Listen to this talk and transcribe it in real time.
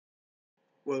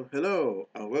Well, hello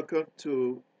and welcome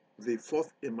to the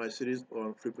fourth in my series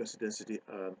on frequency density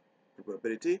and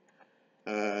probability.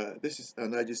 This is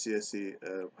an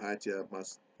iGCSE higher tier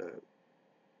maths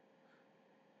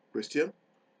question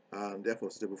and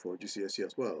therefore suitable for GCSE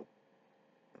as well.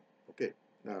 Okay,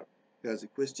 now here's the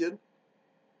question.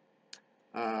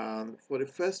 And for the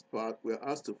first part, we're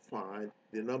asked to find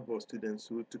the number of students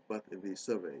who took part in the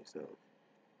survey itself.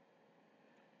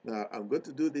 Now, I'm going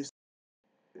to do this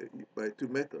by two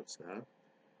methods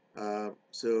now.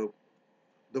 So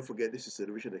don't forget this is a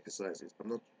revision exercises.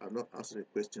 I'm not answering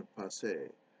a question per se.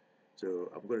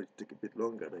 So I'm going to take a bit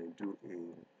longer than you do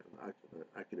in an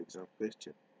actual exam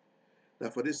question. Now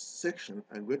for this section,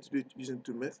 I'm going to be using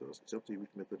two methods. It's up to you which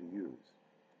method you use.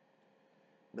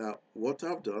 Now what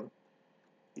I've done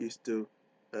is to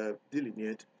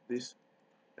delineate these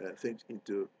things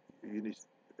into unit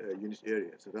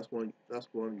area. So that's one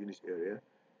unit area,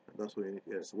 and that's one unit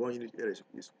area. So one unit area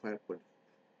is 5.5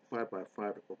 by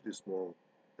 5 of this small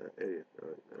area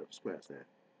squares there.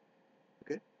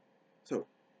 Okay, so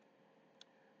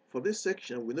for this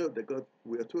section, we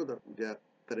are told that there are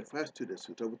 35 students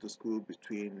who travel to school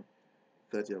between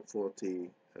 30 and 40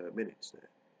 minutes there.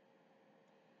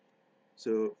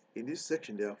 So in this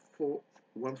section, there are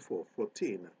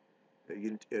 14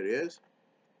 unit areas.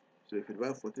 So if you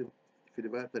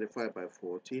divide 35 by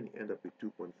 14, you end up with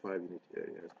 2.5 unit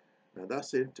areas. Now that's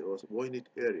saying to us one unit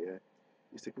area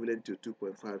is equivalent to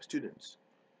 2.5 students.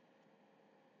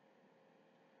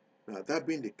 Now that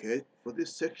being the case, for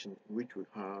this section, which we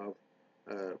have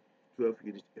 12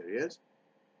 unit areas,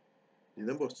 the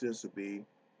number of students will be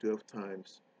 12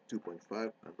 times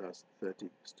 2.5, and that's 30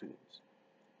 students.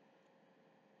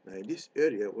 Now in this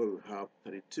area where we have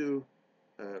 32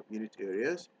 unit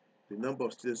areas, the number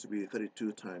of students will be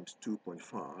 32 times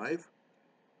 2.5,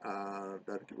 and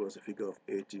that gives us a figure of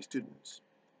 80 students.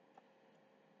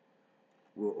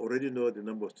 We already know the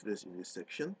number of students in this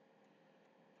section.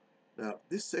 Now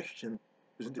this section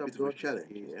presents a bit of a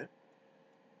challenge here.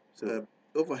 So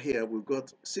over here we've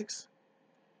got 6,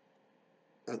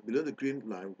 below the green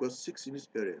line we've got 6 unit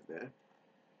areas there.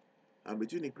 And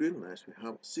between the green lines, we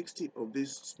have 60 of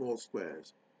these small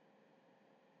squares.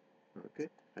 Okay,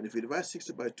 and if we divide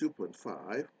 60 by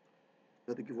 2.5,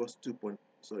 that will give us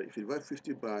if you divide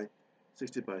 50 by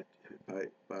 60 by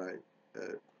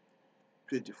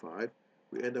 25,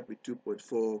 we end up with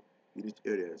 2.4 unit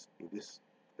areas in this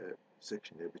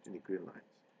section here between the green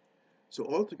lines. So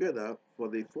altogether, for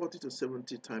the 40 to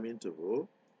 70 time interval,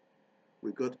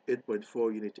 we got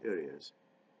 8.4 unit areas.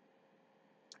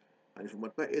 And if we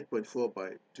multiply 8.4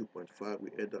 by 2.5,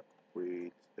 we end up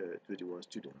with 21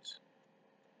 students.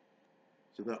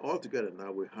 So now altogether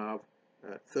now we have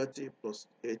 30 plus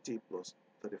 80 plus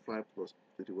 35 plus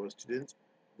 21 students.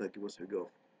 That gives us a figure of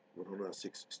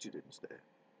 106 students there.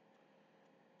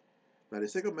 Now the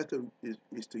second method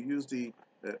is to use the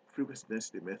frequency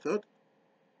density method.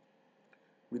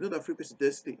 We know that frequency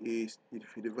density is,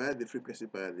 if you divide the frequency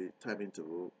by the time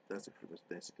interval, that's the frequency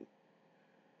density.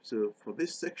 So for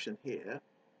this section here,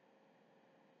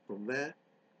 from there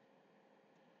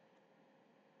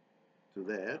to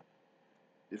there,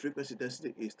 the frequency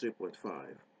density is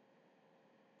 3.5.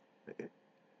 Okay,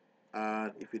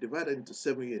 and if you divide it into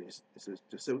 7 units, so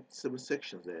to 7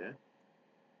 sections there,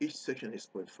 each section is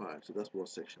 0.5, so that's one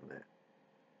section there,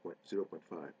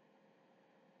 0.5.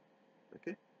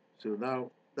 Okay, so now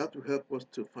that will help us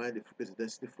to find the frequency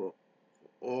density for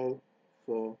all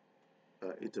 4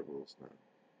 intervals now.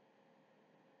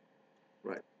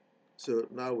 Right, so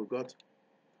now we've got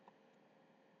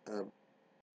a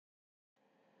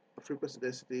frequency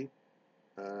density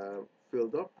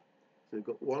filled up. So we've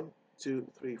got 1, 2,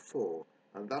 3, 4,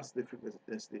 and that's the frequency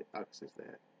density axis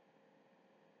there.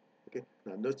 Okay,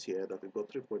 now note here that we've got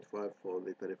 3.5 for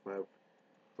the 35,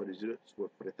 for the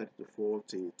 30 to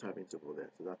 40 time interval there,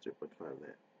 so that's 3.5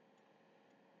 there.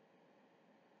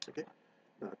 Okay,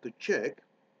 now to check,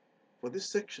 for this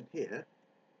section here,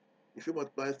 if you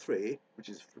multiply 3, which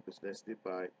is frequency density,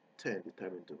 by 10, the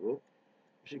time interval,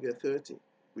 you should get 30,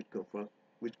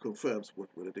 which confirms what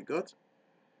we already got.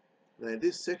 Now in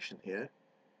this section here,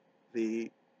 the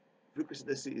frequency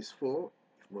density is 4.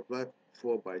 If you multiply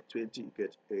 4 by 20, you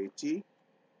get 80.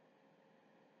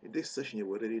 In this section, you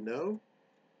already know.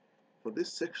 For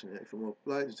this section here, if you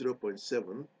multiply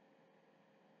 0.7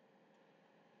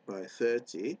 by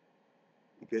 30,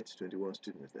 you get 21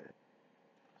 students there.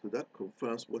 So that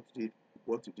confirms what you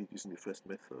did using the first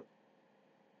method.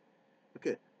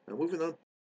 Okay, now moving on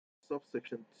to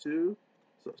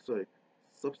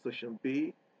subsection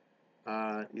B,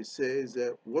 it says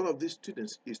that one of these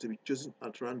students is to be chosen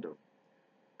at random.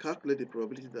 calculate the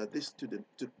probability that this student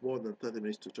took more than 30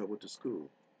 minutes to travel to school.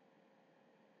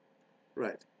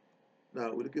 Right.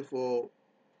 Now we're looking for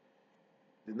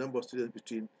the number of students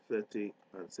between 30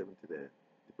 and 70 there.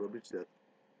 The probability that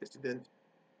a student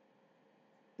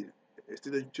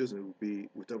chosen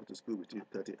will travel to school between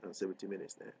 30 and 70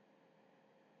 minutes there.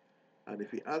 And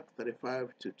if we add 35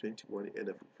 to 21, you end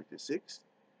up with 56.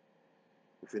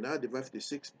 If we now divide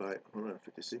 56 by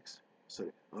 166,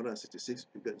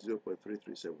 we get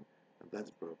 0.337, and that's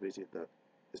the probability that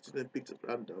the student picked at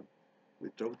random will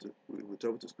travel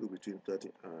to school between 30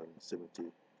 and 70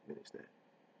 minutes there.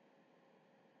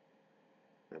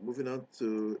 Now moving on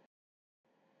to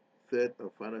third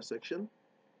and final section.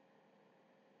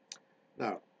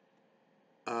 Now,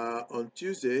 on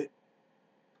Tuesday,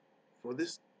 for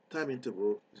this time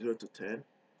interval 0 to 10,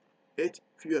 8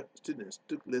 fewer students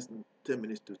took less than 10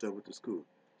 minutes to travel to school.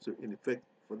 So in effect,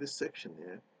 for this section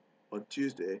here, on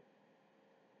Tuesday,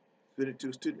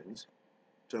 22 students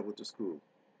traveled to school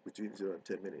between 0 and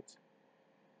 10 minutes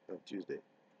on Tuesday.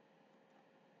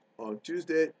 On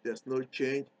Tuesday, there's no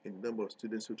change in the number of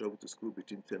students who travel to school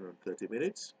between 10 and 30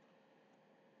 minutes.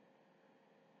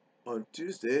 On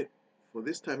Tuesday, for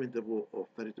this time interval of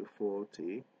 30 to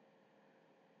 40,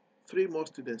 3 more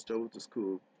students traveled to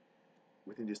school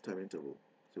within this time interval.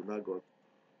 So now got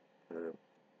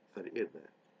 38 there.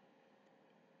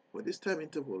 For this time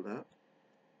interval now,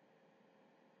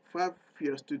 5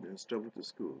 fewer students travel to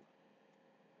school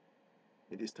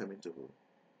in this time interval.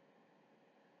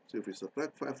 So if we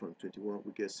subtract 5 from 21,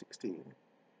 we get 16.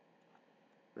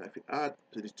 Now if we add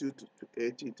 22 to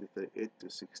 80 to 38 to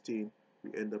 16, we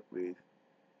end up with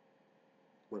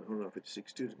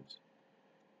 156 students.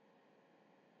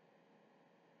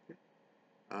 Okay.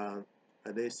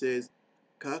 And then it says,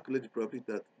 calculate the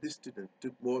probability that this student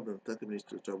took more than 30 minutes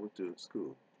to travel to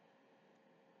school.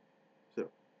 So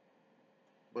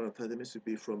more than 30 minutes would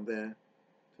be from there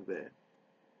to there.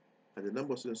 And the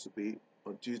number of students would be,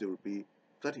 on Tuesday, would be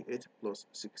 38 plus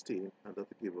 16, and that will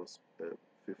give us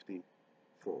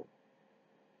 54.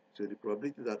 So the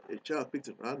probability that a child picked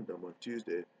at random on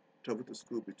Tuesday traveled to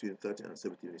school between 30 and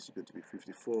 70 minutes is going to be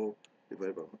 54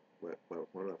 divided by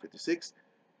 156.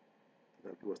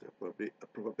 That gives us a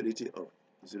probability of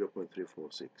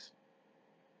 0.346.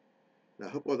 Now I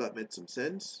hope all that made some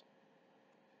sense.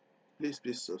 Please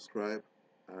subscribe,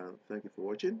 and thank you for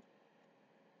watching.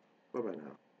 Bye bye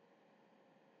now.